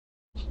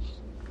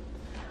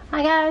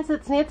Hi guys,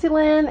 it's Nancy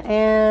Lynn,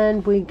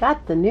 and we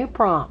got the new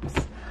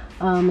prompts.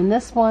 And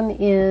this one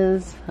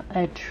is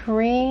a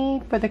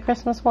tree for the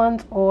Christmas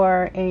ones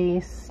or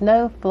a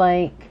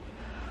snowflake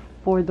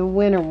for the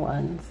winter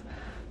ones.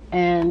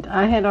 And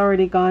I had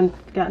already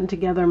gotten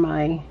together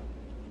my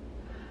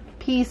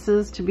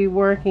pieces to be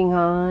working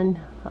on.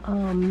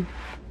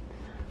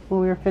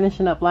 When we were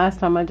finishing up last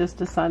time, I just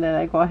decided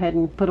I'd go ahead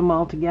and put them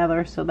all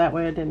together so that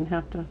way I didn't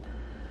have to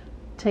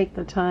take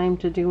the time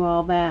to do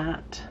all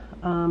that.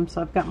 So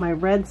I've got my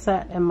red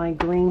set and my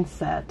green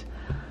set,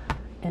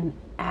 and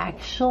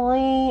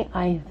actually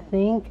I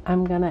think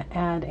I'm gonna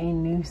add a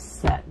new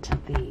set to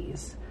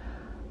these.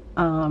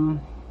 My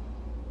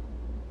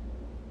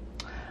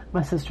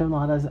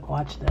sister-in-law doesn't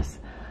watch this,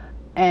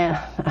 and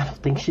I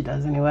don't think she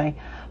does anyway,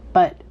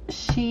 but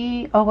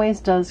she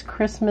always does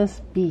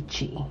Christmas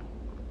Beachy,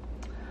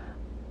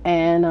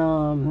 and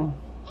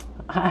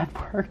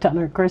I've worked on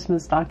her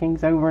Christmas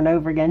stockings over and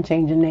over again,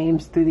 changing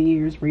names through the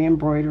years,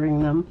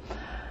 re-embroidering them.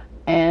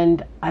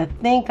 And I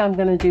think I'm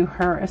going to do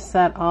her a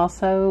set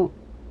also,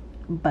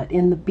 but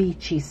in the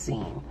beachy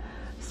scene.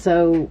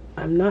 So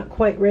I'm not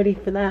quite ready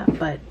for that,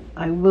 but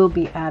I will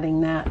be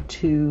adding that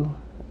to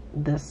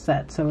this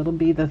set. So it'll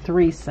be the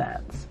 3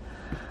 sets.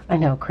 I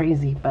know,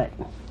 crazy, but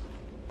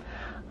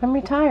I'm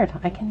retired.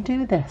 I can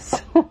do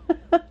this.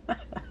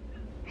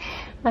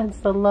 That's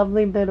the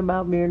lovely bit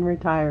about being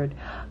retired.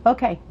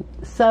 Okay,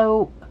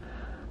 so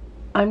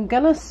I'm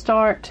going to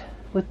start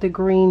with the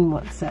green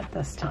one set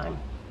this time.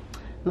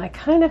 And I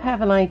kind of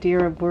have an idea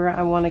of where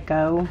I want to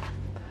go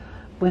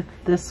with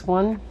this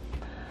one.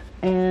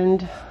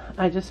 And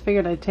I just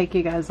figured I'd take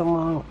you guys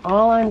along.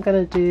 All I'm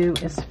going to do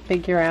is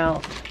figure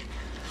out,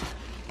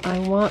 I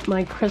want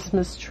my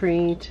Christmas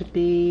tree to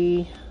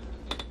be,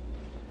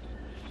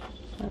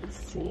 let's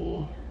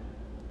see,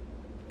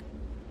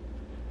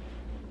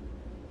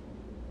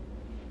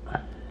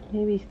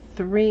 maybe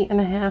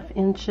 3.5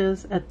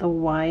 inches at the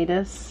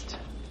widest.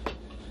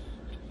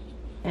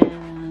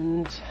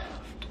 And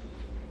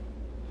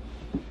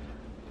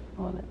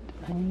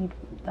I need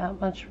that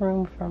much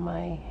room for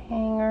my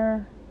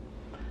hanger,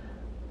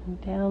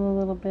 and down a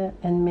little bit,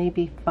 and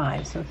maybe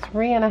 5, so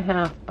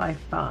 3.5 by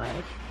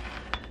 5.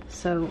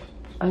 So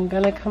I'm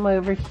gonna come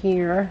over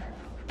here,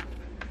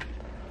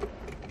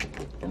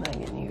 and I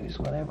can use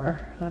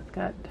whatever I've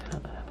got.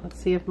 Let's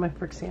see if my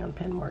Frixion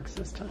pen works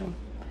this time.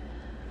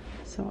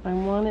 So I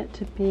want it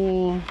to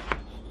be,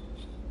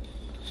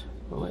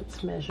 well,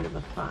 let's measure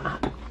the 5.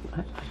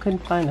 I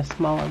couldn't find a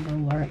smaller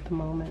ruler at the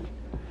moment.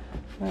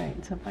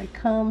 Alright, so if I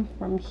come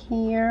from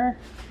here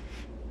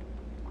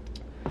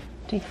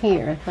to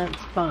here,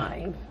 that's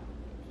 5.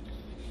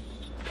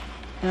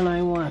 And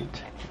I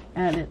want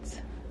at its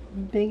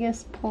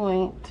biggest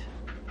point,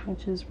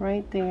 which is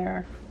right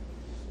there,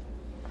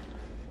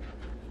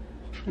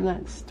 and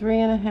that's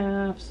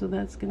 3.5, so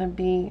that's going to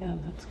be, oh,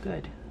 that's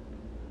good,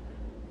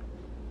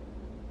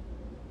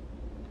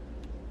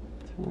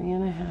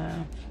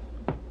 3.5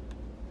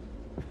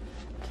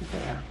 to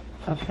there.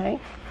 Okay.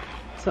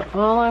 So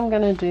all I'm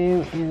going to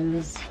do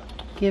is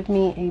give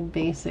me a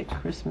basic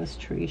Christmas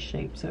tree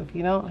shape. So if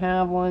you don't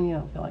have one, you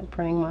don't feel like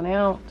printing one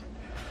out,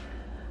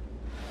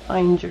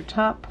 find your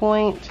top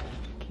point,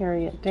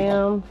 carry it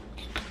down,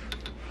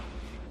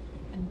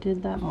 and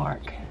did that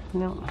mark.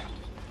 No.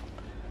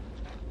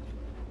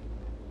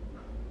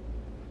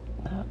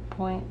 That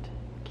point,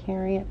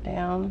 carry it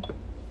down.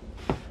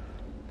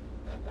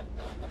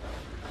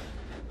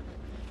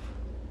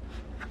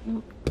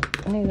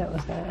 I knew that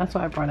was that. That's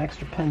why I brought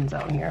extra pens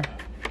out here.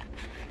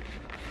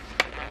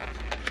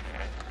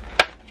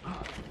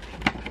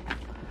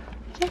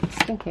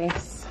 Just in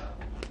case.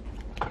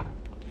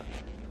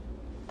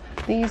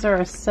 These are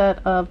a set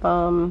of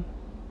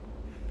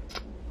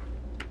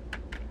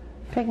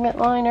pigment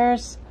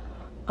liners,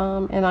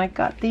 and I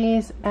got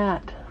these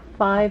at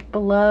Five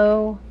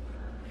Below.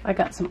 I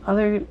got some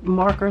other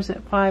markers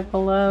at Five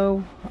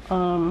Below.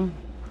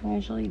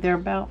 Usually they're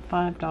about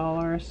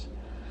 $5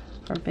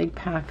 for a big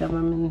pack of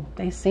them, and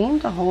they seem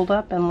to hold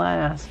up and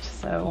last.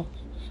 So,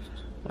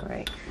 all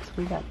right, so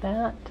we got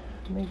that.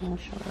 Making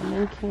sure I'm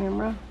in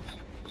camera.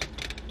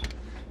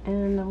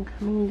 And I'm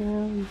coming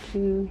down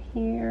to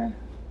here,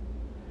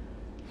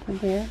 to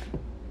there.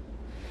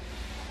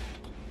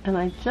 And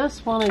I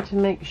just wanted to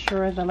make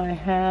sure that I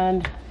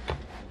had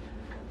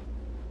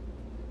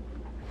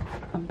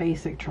a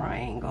basic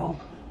triangle.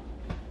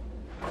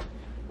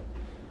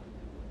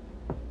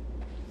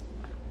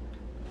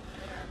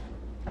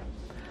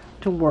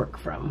 To work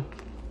from.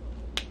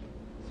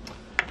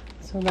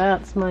 So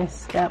that's my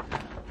step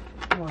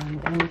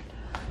 1. And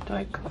do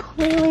I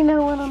completely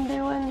know what I'm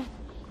doing?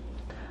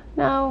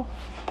 No,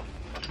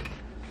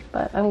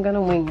 but I'm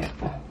gonna wing it.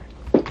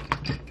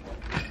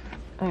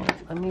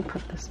 Alright, let me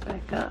put this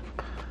back up.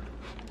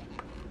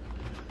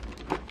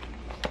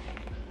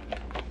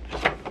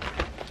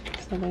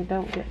 So they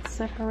don't get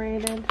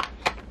separated.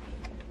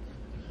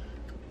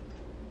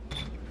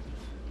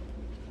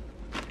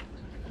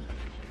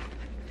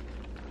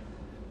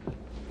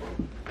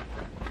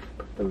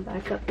 Put them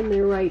back up in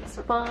their right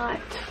spot.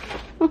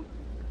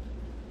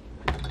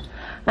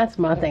 That's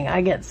my thing.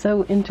 I get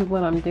so into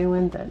what I'm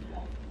doing that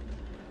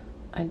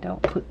I don't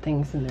put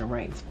things in their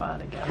right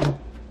spot again.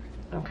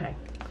 Okay,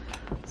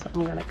 so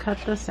I'm going to cut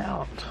this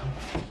out.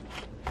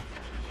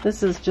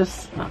 This is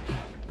just,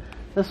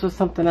 this was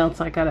something else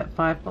I got at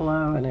Five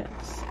Below, and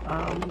it's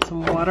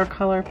some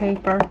watercolor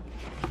paper.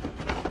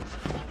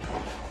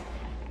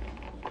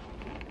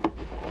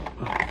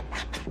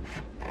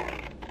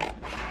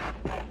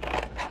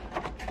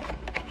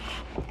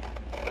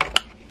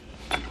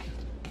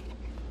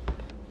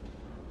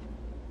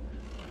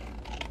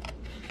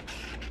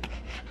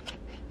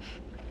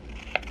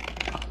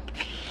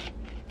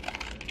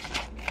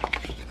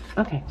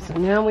 Okay, so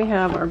now we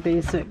have our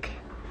basic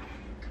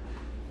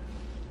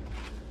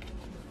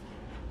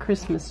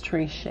Christmas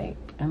tree shape,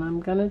 and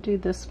I'm gonna do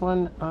this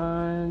one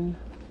on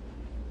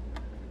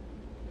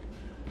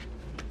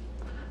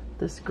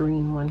this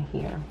green one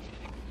here.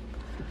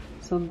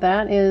 So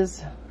that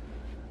is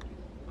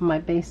my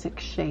basic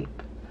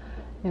shape,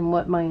 and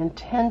what my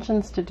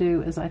intentions to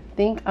do is I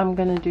think I'm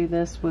gonna do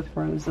this with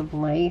rows of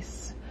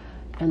lace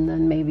and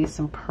then maybe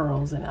some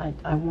pearls, and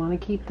I want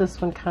to keep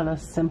this one kind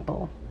of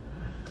simple.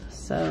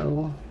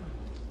 So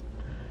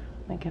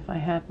like if I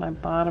had my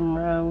bottom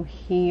row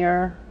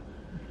here,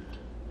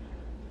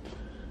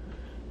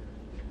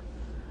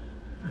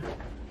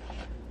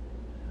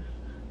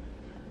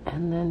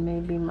 and then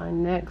maybe my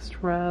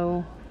next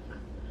row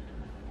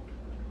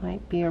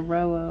might be a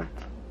row of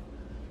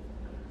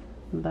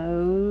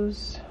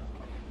those,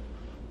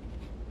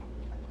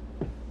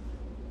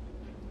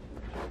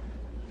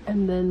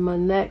 and then my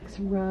next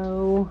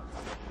row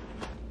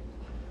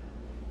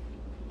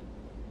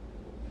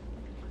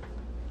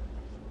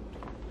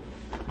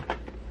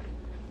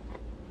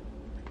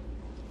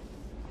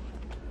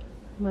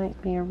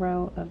might be a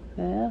row of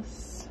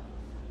this,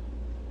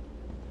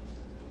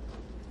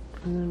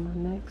 and then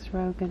my next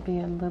row could be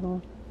a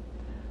little,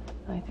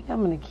 I think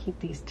I'm going to keep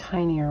these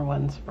tinier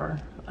ones for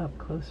up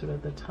closer to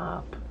the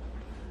top.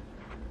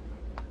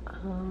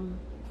 And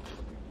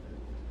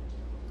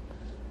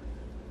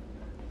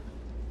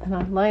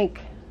I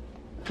like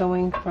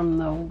going from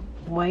the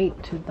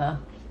white to the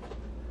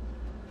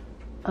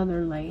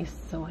other lace,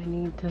 so I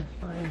need to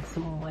find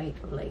some white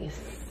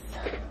lace.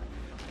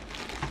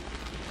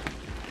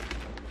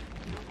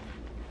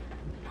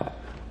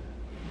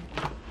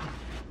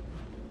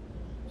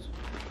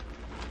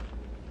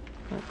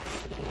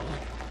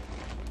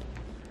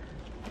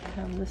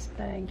 This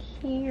bag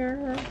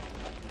here.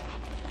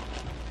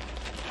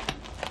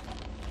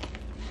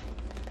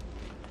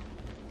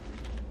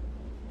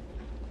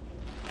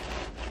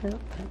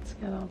 Nope, that's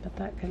got all but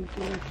that could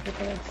be for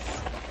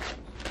this.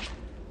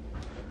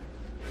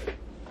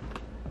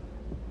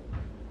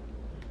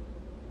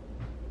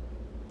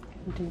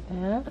 Do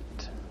that.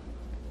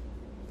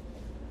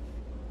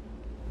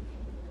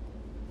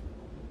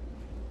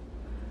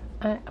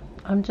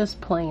 I'm just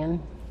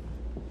playing.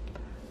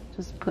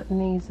 Just putting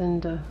these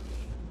into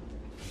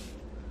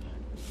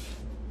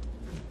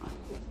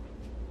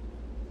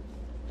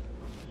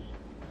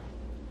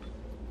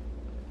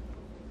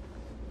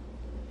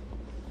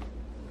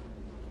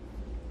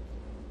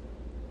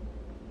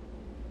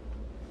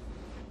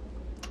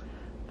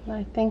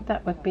I think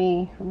that would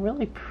be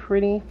really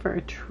pretty for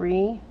a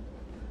tree.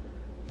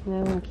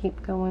 And then we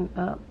keep going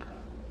up.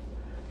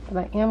 But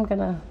I am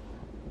gonna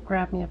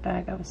grab me a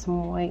bag of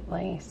some white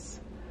lace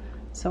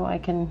so I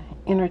can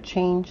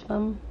interchange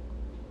them.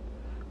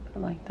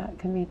 But like that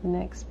can be the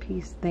next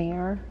piece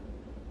there.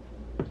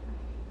 I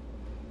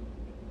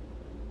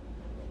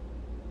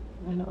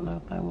don't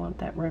know if I want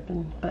that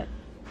ribbon, but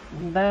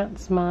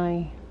that's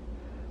my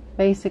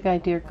basic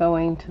idea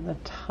going to the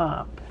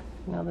top.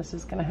 Now this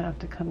is going to have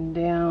to come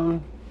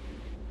down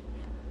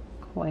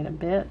quite a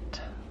bit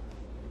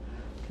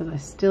because I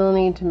still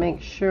need to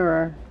make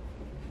sure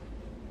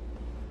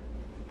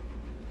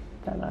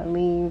that I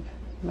leave,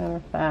 as a matter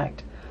of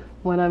fact,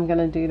 what I'm going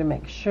to do to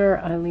make sure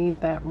I leave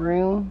that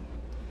room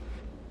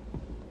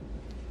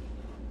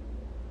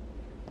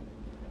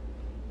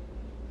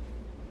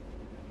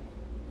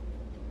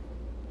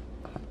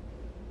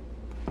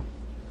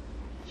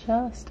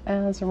just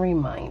as a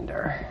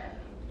reminder.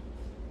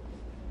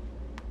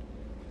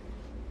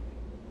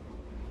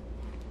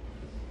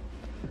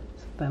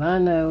 That I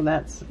know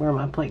that's where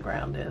my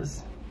playground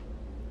is.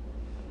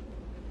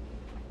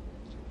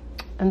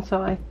 And so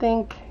I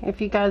think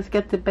if you guys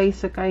get the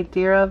basic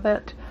idea of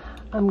it,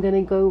 I'm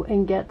gonna go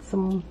and get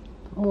some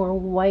more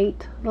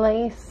white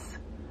lace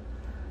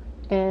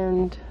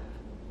and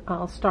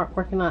I'll start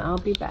working on it. I'll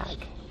be back.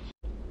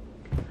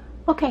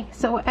 Okay,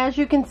 so as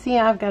you can see,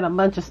 I've got a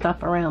bunch of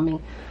stuff around me.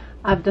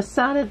 I've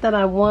decided that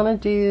I want to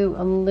do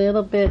a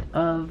little bit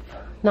of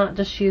not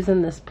just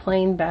using this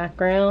plain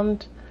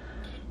background.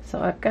 So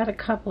I've got a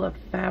couple of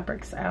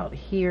fabrics out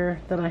here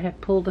that I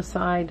have pulled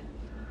aside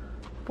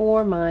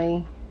for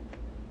my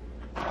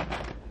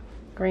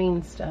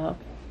green stuff.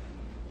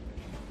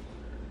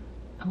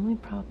 Only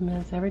problem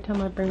is every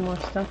time I bring more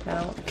stuff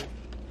out,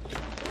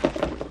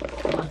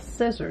 my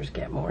scissors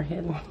get more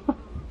hidden.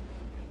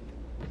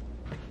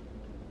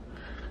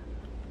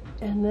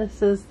 And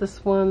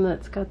this one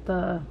that's got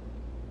the,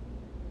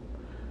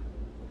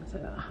 is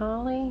it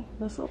holly,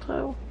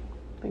 mistletoe?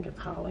 I think it's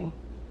holly.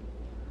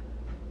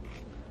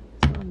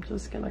 So I'm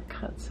just gonna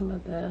cut some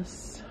of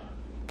this.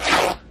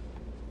 I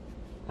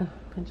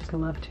just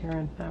love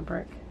tearing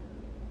fabric.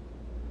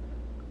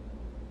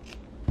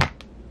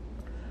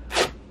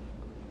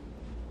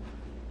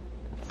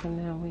 So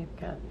now we've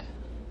got,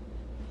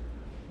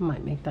 I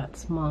might make that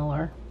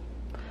smaller,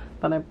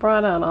 but I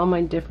brought out all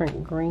my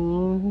different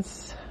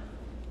greens.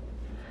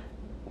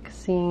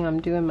 Seeing I'm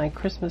doing my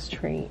Christmas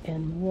tree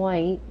in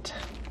white.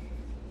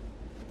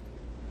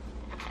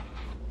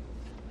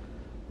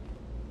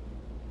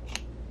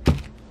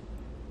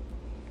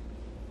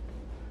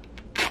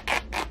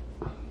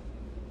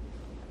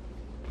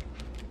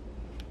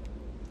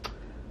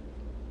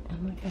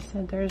 And like I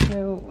said, there's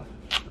no,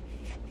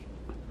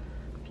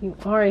 if you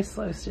are a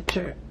slow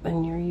stitcher,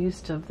 then you're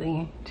used to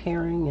the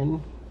tearing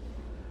and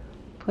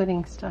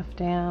putting stuff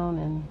down.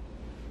 And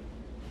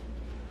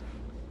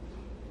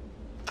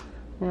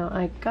now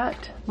I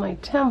got my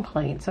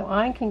template, so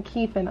I can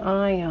keep an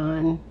eye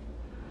on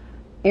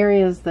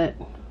areas that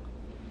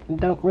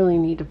don't really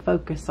need to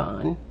focus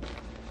on.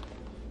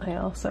 I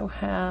also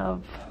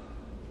have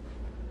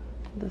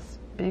this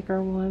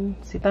bigger one.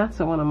 See, that's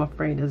the one I'm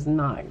afraid is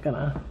not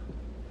gonna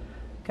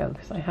go,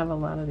 because I have a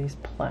lot of these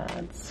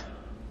plaids.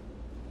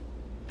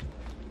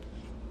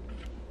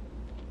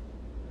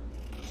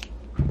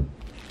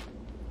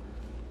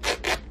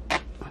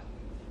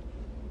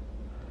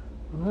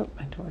 Oh,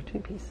 I tore 2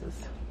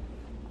 pieces.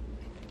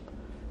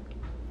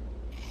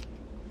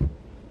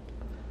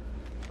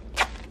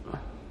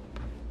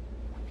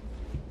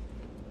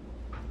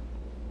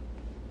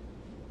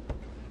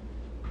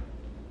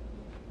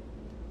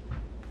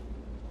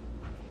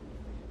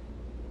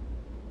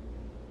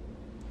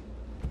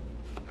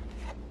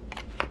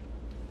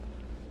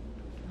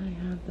 I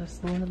have this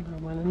littler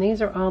one, and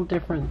these are all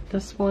different.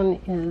 This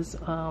one is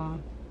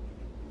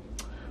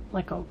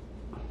like a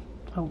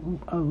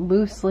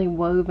loosely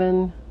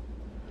woven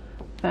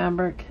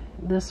fabric.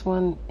 This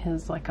one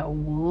is like a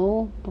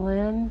wool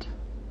blend.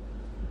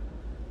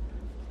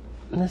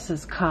 And this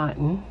is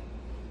cotton.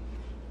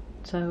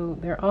 So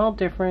they're all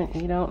different.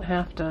 You don't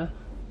have to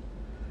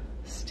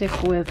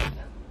stick with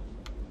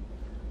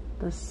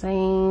the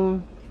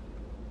same.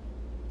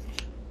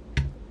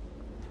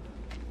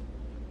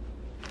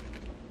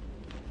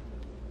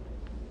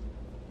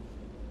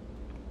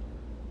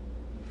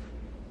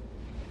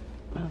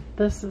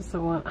 This is the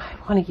one, I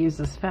want to use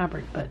this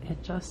fabric, but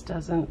it just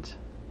doesn't.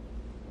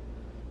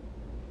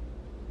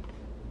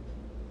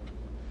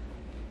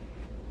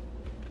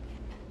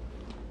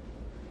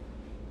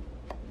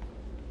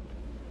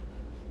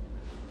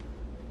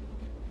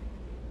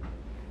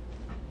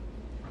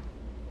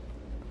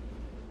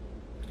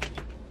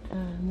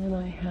 And then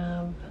I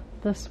have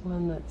this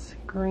one that's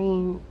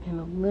green and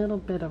a little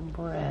bit of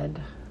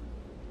red.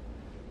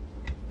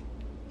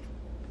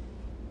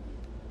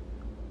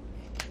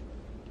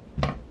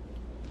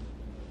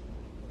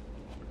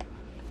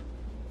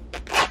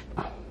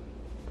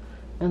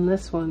 And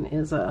this one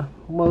is a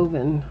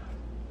woven,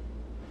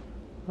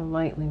 a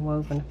lightly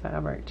woven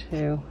fabric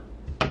too.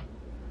 Let's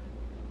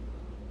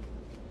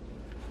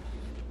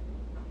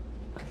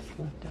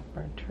lift up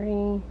our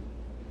tree.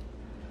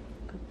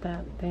 Put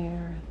that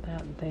there,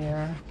 that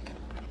there.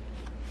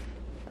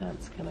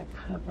 That's gonna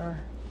cover.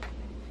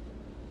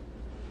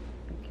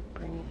 We can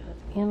bring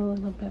it in a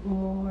little bit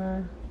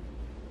more.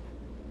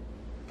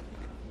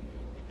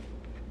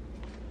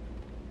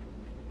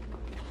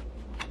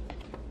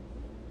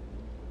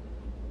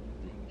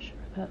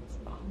 That's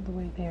all the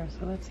way there,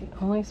 so that's the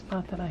only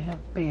spot that I have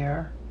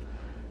bare,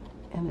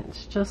 and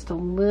it's just a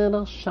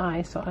little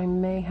shy, so I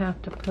may have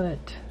to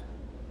put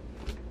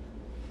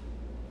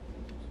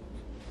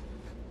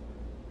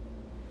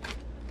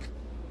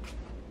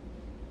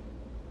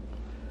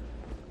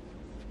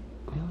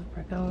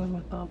we're going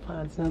with all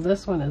plaids. Now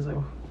this one is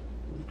a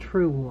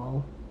true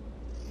wool.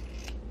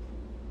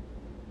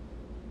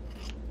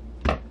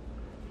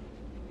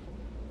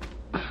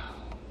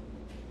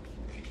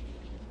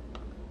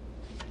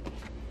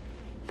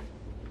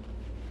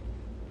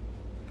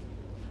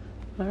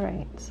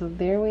 Alright, so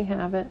there we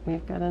have it.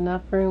 We've got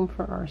enough room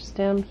for our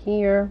stem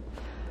here.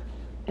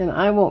 And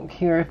I won't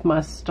care if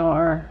my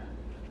star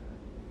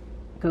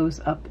goes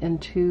up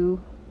into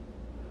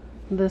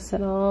this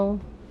at all.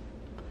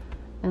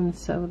 And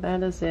so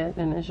that is it.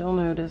 And as you'll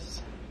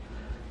notice,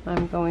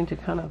 I'm going to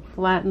kind of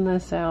flatten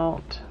this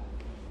out.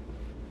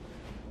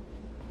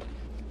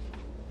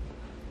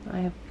 I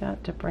have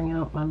got to bring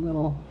out my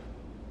little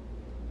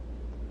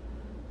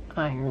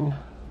iron.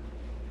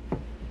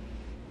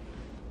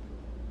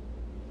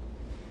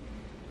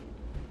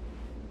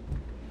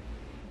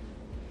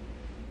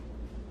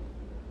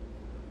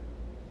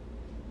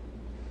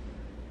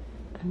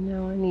 And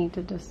now I need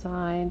to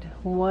decide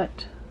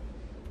what,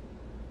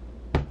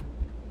 let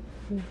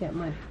me get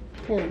my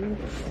pins.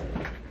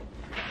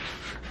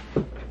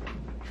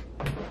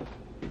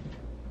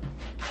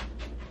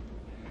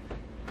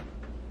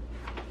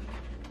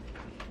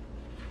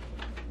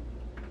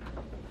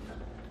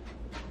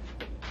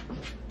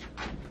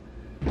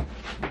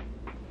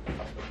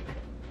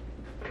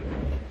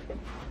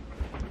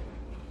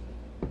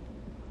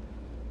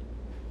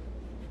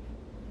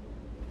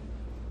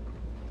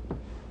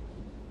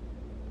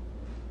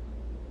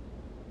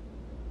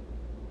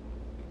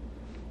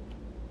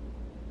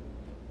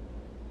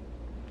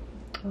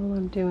 All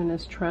I'm doing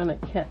is trying to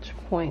catch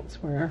points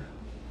where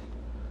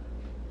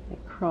they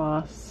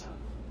cross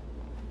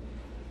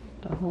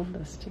to hold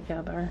this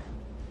together.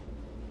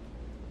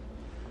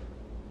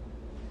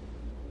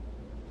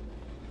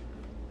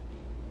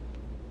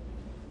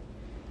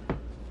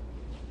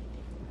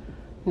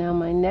 Now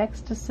my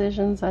next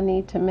decisions I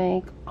need to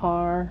make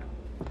are,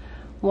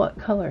 what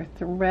color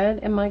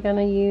thread am I going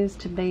to use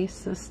to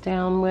base this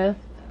down with?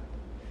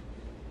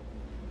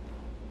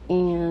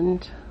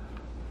 And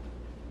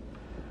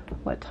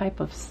what type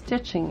of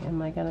stitching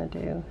am I going to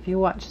do? If you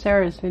watch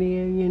Sarah's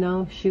video, you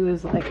know, she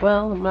was like,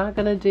 well, I'm not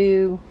going to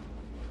do,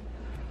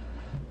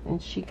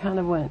 and she kind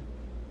of went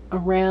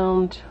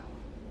around.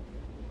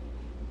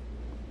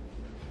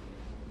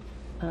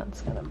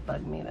 That's going to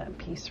bug me, that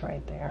piece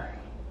right there.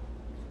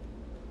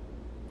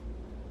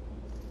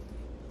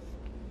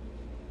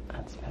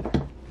 That's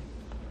better.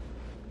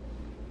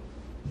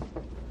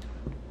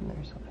 And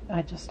there's,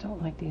 I just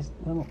don't like these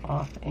little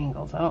off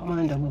angles. I don't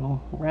mind a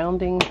little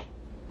rounding,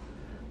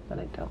 but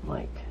I don't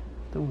like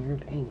the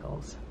weird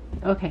angles.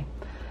 Okay,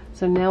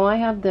 so now I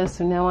have this,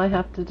 so now I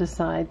have to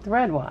decide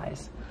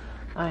thread-wise.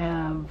 I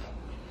have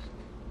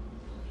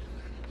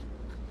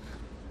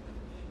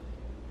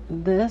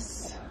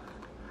this,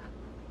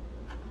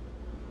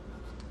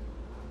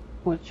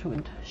 which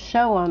would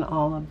show on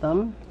all of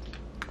them.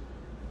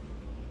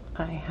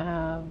 I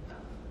have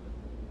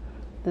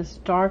this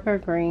darker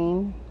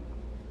green,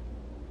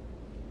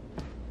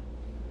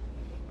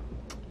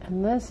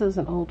 and this is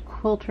an old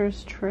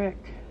quilter's trick,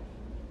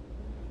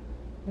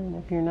 and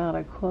if you're not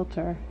a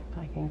quilter, if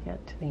I can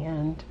get to the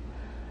end,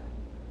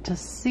 to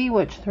see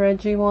which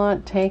threads you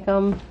want, take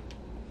them,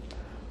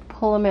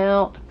 pull them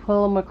out,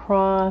 pull them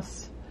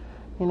across,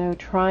 you know,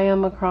 try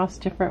them across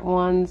different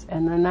ones,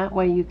 and then that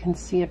way you can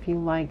see if you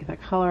like the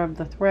color of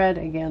the thread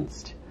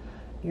against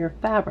your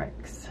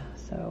fabrics.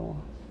 So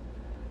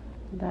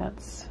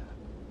that's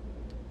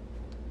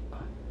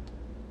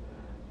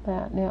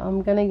that. Now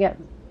I'm going to get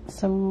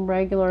some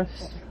regular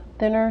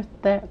thinner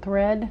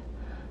thread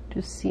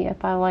to see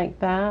if I like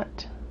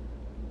that.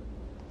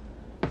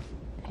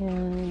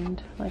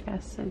 And like I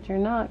said, you're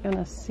not going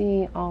to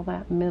see all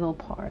that middle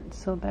part,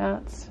 so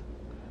that's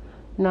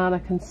not a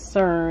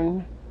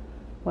concern.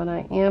 What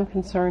I am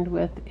concerned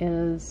with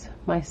is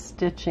my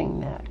stitching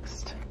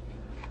next.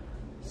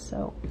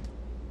 So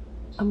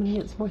I'm going to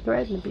get some more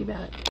thread and be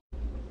back.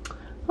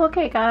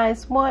 Okay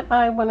guys, what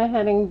I went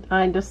ahead and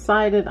I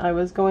decided I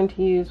was going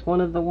to use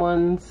one of the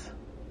ones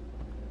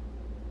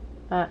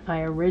that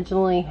I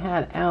originally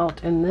had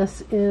out, and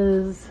this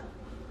is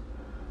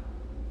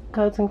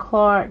Coats &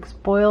 Clark's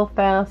Boil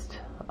Fast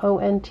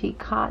ONT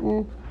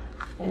cotton,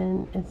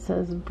 and it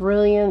says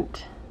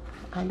Brilliant.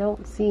 I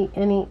don't see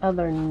any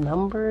other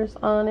numbers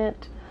on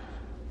it.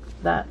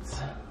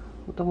 That's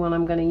the one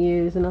I'm going to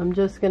use, and I'm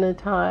just going to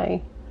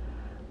tie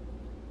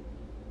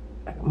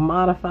a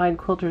modified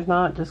quilter's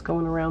knot, just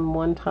going around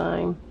one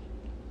time.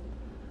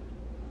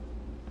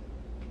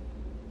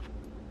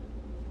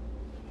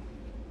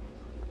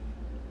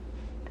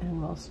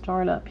 And we'll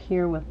start up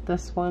here with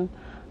this one.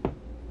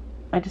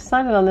 I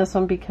decided on this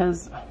one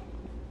because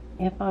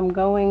if I'm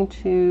going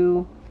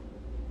to,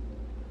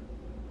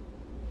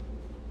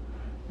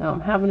 now I'm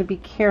having to be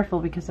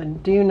careful because I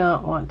do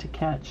not want to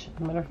catch,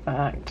 as a matter of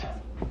fact,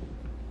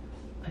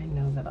 I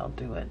know that I'll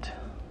do it.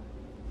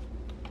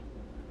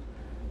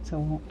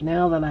 So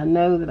now that I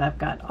know that I've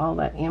got all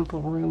that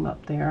ample room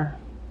up there,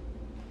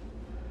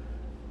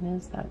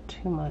 is that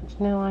too much?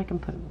 No, I can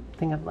put a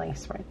thing of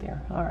lace right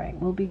there. All right,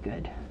 we'll be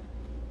good.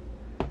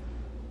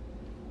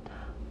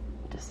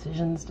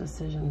 Decisions,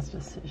 decisions,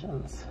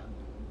 decisions.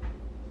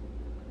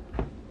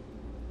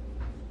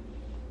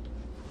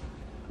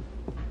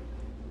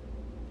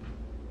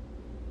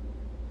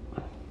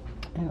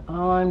 And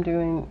all I'm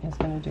doing is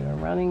going to do a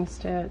running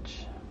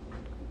stitch.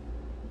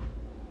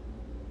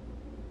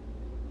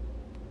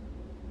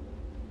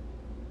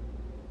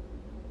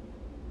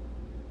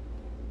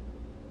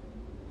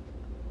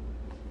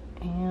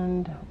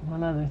 And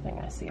one other thing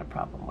I see a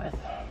problem with.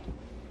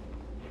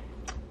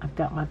 I've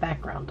got my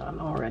background on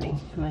already,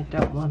 and I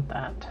don't want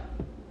that.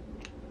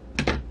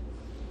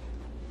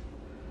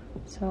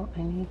 So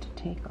I need to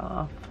take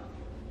off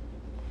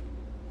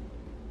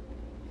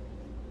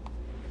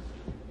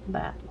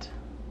that.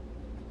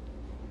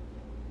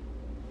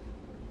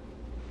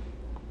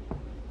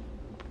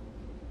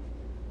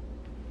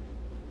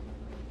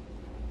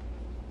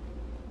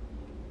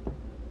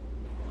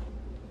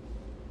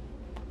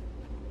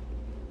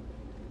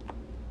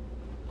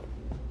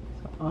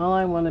 All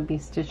I want to be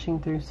stitching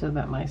through so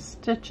that my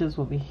stitches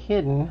will be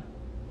hidden,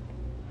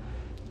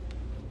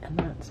 and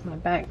that's my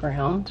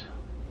background.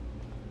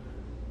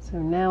 So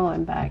now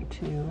I'm back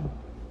to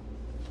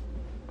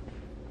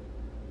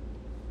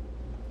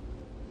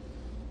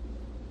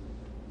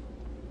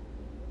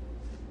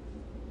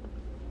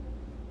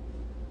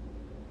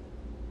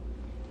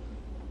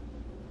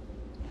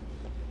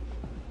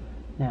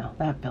now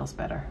that feels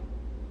better.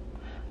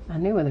 I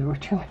knew there were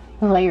too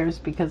many layers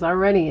because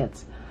already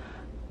it's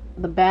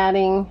the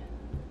batting,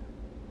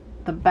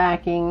 the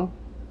backing,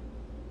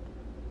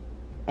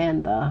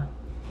 and the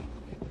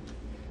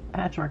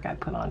patchwork I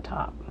put on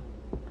top.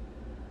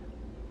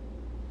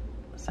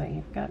 So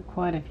you've got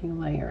quite a few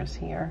layers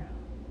here.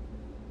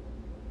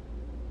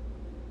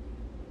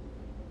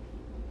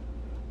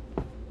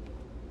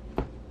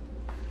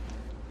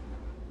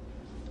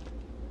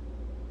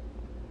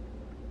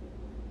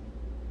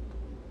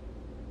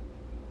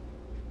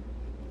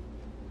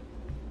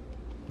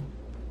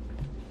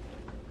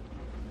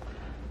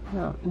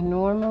 Now,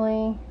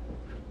 normally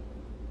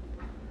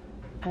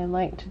I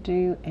like to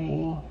do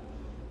a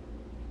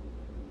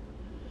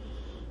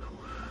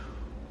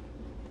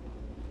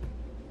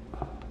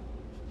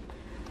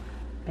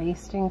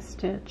basting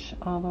stitch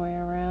all the way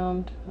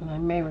around, and I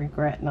may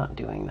regret not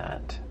doing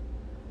that,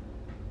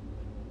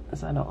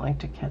 as I don't like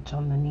to catch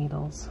on the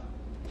needles.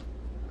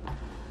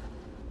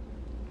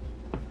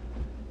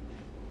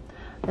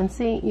 And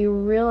see, you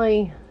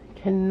really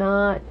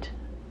cannot,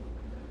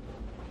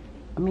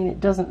 I mean, it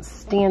doesn't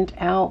stand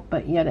out,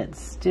 but yet it's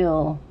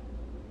still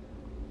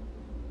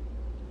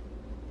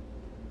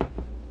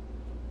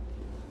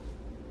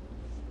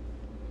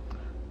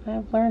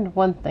I've learned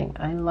one thing.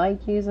 I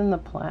like using the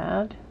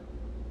plaid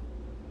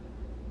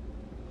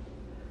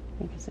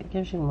because it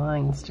gives you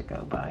lines to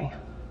go by,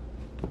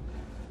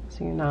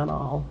 so you're not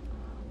all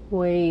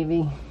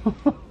wavy.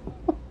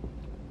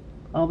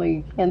 Although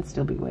you can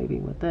still be wavy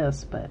with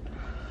this, but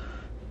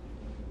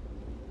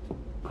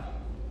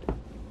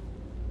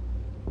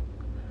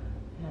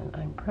and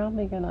I'm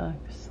probably gonna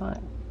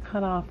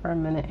cut off for a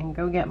minute and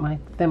go get my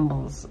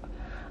thimbles.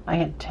 I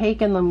had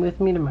taken them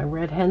with me to my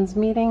Red Hens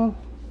meeting,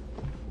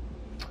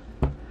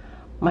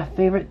 my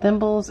favorite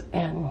thimbles,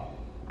 and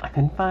I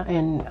couldn't find,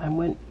 and I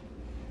went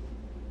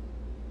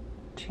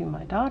to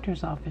my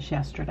doctor's office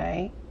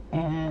yesterday,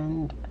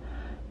 and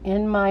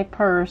in my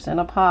purse in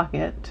a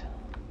pocket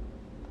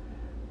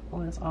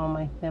was all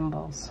my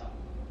thimbles.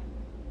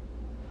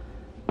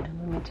 And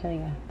let me tell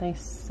you, they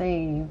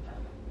save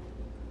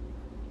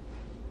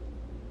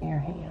your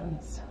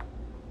hands.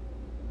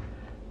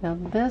 Now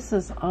this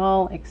is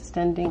all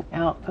extending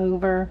out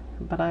over,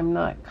 but I'm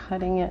not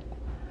cutting it.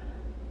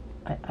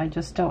 I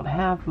just don't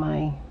have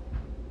my,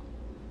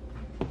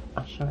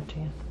 I'll show it to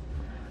you.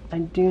 I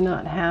do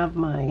not have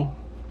my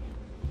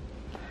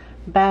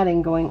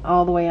batting going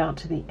all the way out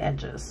to the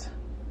edges,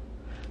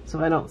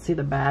 so I don't see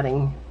the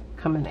batting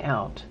coming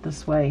out.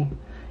 This way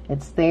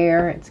it's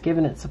there, it's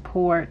giving it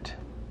support.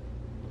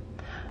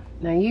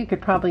 Now you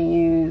could probably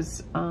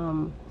use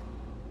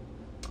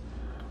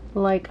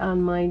like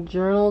on my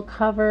journal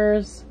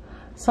covers,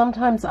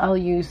 sometimes I'll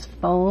use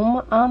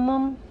foam on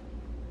them.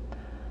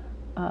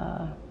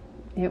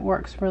 It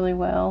works really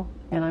well,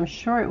 and I'm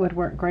sure it would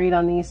work great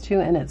on these too,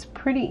 and it's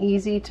pretty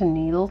easy to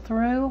needle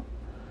through.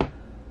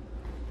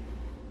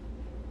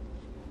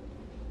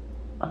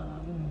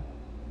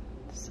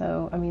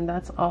 So, I mean,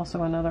 that's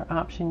also another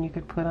option you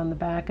could put on the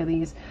back of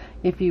these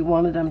if you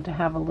wanted them to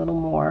have a little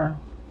more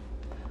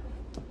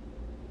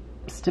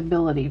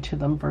stability to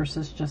them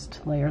versus just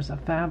layers of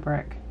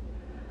fabric.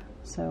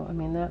 So, I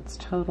mean, that's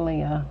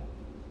totally a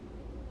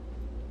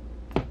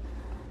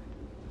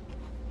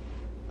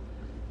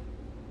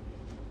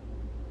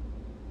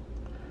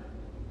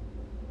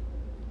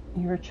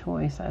your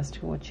choice as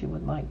to what you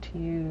would like to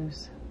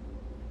use.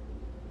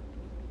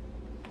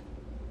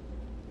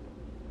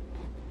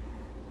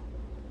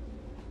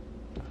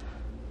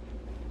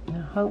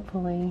 Now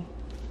hopefully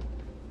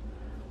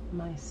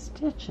my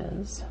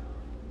stitches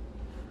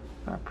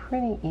are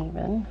pretty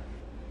even,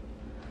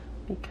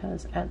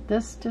 because at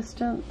this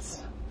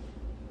distance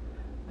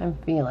I'm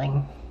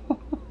feeling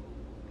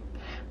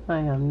I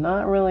am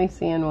not really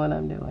seeing what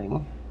I'm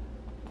doing.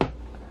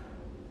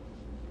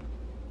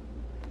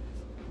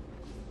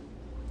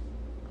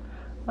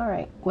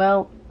 Alright,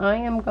 well, I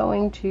am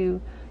going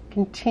to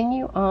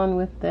continue on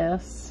with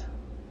this.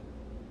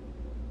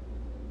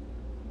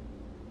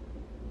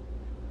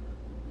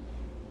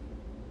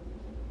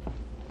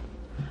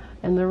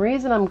 And the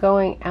reason I'm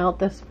going out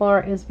this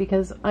far is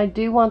because I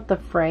do want the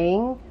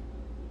fraying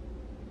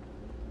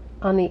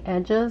on the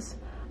edges,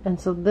 and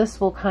so this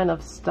will kind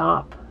of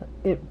stop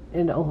it.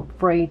 It'll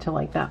fray to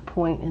like that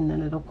point, and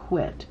then it'll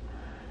quit.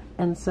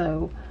 And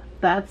so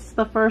that's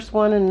the first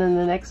one, and then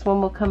the next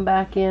one will come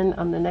back in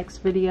on the next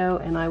video,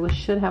 and I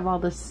should have all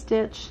this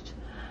stitched,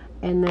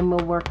 and then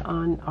we'll work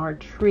on our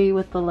tree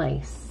with the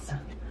lace.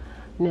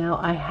 Now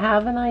I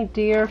have an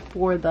idea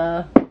for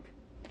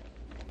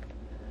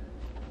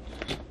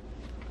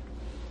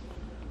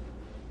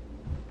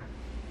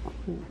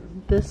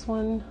this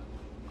one.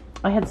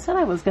 I had said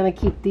I was going to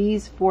keep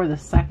these for the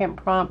second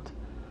prompt,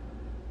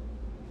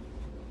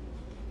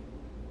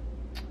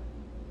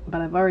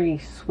 but I've already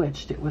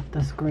switched it with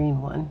this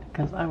green one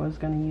because I was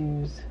going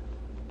to use,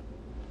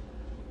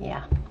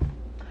 yeah,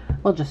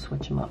 we'll just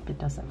switch them up, it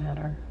doesn't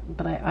matter.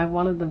 But I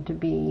wanted them to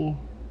be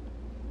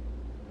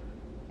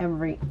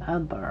every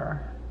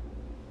other.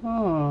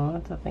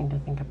 That's a thing to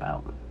think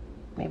about.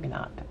 Maybe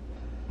not.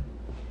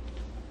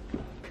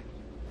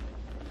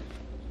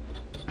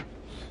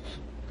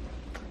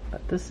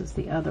 But this is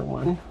the other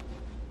one.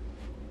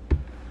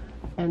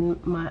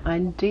 And my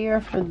idea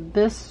for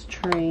this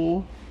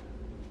tree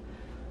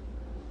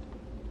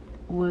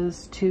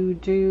was to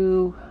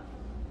do,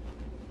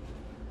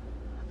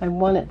 I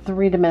want it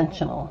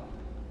three-dimensional.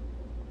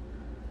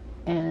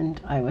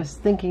 And I was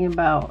thinking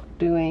about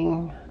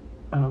doing,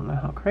 I don't know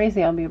how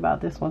crazy I'll be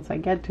about this once I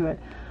get to it,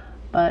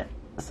 but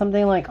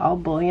something like all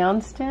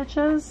bullion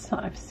stitches.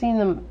 I've seen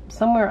them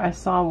somewhere. I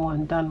saw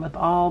one done with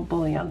all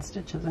bullion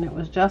stitches, and it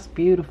was just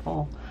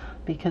beautiful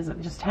because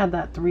it just had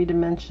that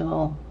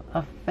three-dimensional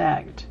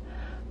effect.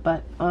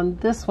 But on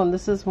this one,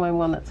 this is my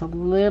one that's a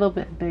little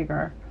bit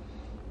bigger,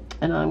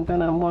 and I'm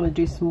gonna want to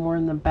do some more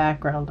in the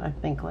background. I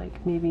think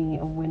like maybe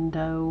a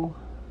window.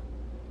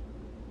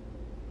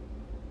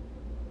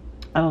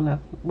 I don't know,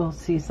 we'll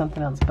see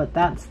something else, but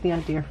that's the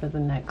idea for the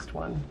next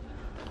one.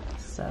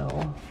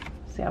 So,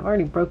 see, I've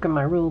already broken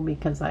my rule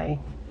because I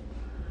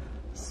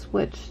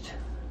switched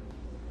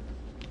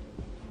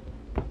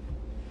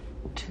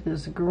to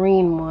this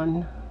green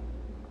one.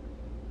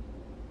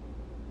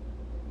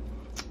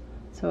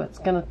 So it's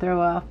gonna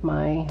throw off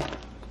my,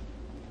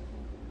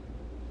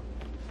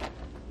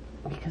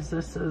 because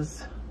this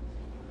is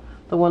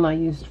the one I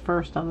used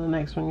first on the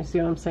next one. You see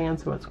what I'm saying?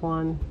 So it's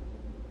one,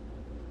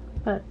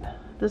 but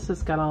this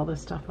has got all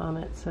this stuff on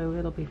it, so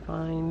it'll be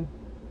fine.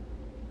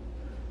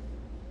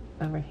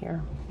 Over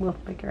here, we'll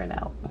figure it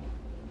out.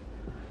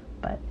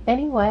 But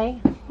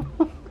anyway,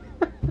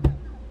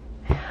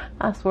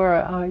 I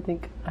swear I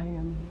think I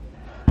am.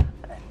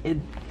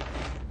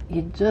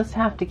 You just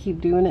have to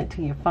keep doing it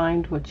till you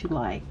find what you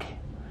like.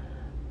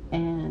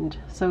 And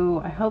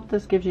so I hope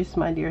this gives you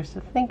some ideas to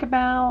think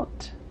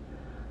about.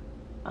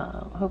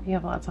 Hope you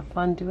have lots of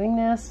fun doing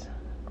this.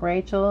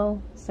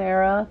 Rachel,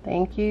 Sarah,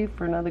 thank you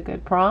for another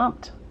good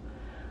prompt.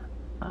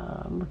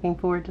 Looking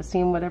forward to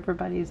seeing what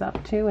everybody's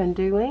up to and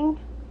doing.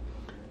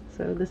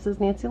 So this is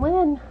Nancy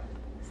Lynn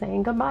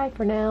saying goodbye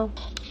for now.